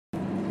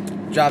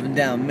driving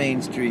down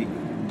Main Street,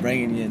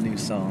 bringing you a new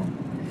song.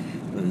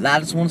 Well, I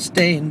just wanna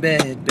stay in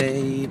bed,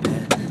 baby,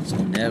 so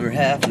I'll never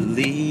have to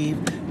leave.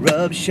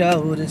 Rub your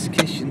shoulders,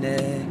 kiss your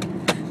neck,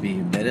 be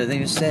better than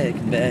your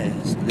second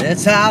best.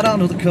 Let's out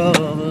under the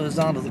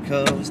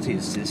covers till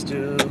your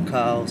sister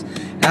calls.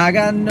 I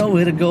got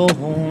nowhere to go,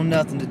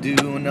 nothing to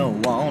do, no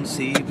one to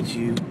see but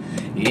you.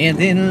 And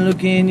then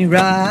look in your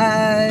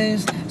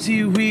eyes, see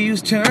your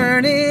wheels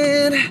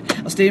turning.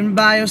 I'll stay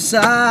by your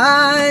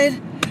side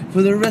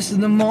for the rest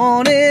of the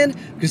morning,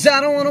 'cause I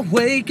don't wanna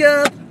wake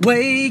up.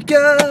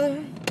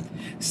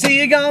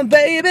 See you gone,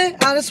 baby,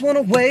 I just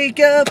wanna wake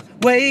up,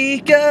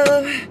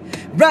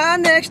 right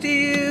next to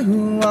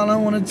you. All I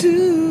wanna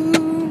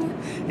do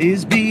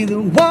is be the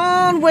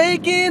one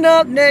waking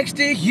up next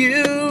to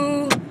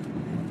you,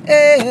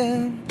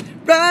 yeah,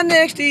 right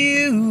next to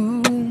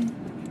you.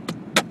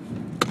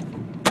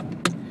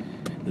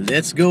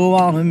 Let's go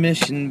on a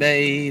mission,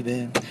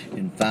 baby,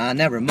 and find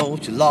that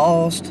remote you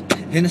lost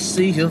in a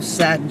sea of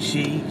satin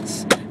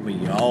sheets where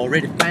you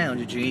already found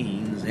your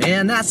dreams.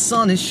 And that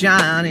sun is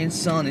shining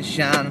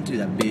through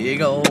that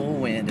big old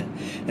window,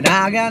 and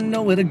I got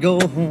nowhere to go,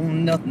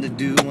 nothing to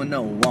do, and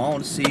no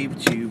one to see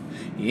but you.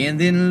 And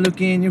then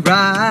look in your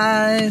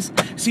eyes,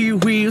 see your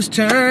wheels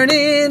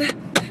turning,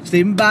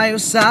 stay by your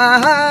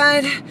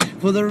side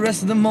for the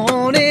rest of the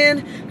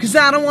morning, 'cause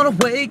I don't wanna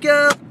wake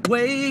up,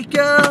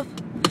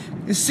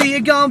 and see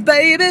you gone,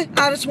 baby,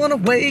 I just wanna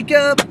wake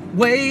up,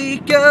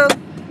 right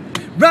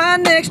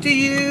next to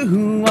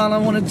you. All I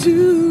wanna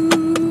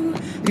do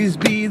is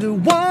be the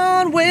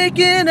one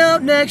waking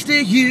up next to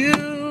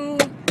you,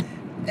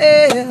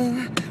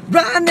 yeah,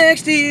 right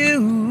next to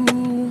you.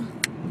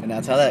 And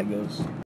that's how that goes.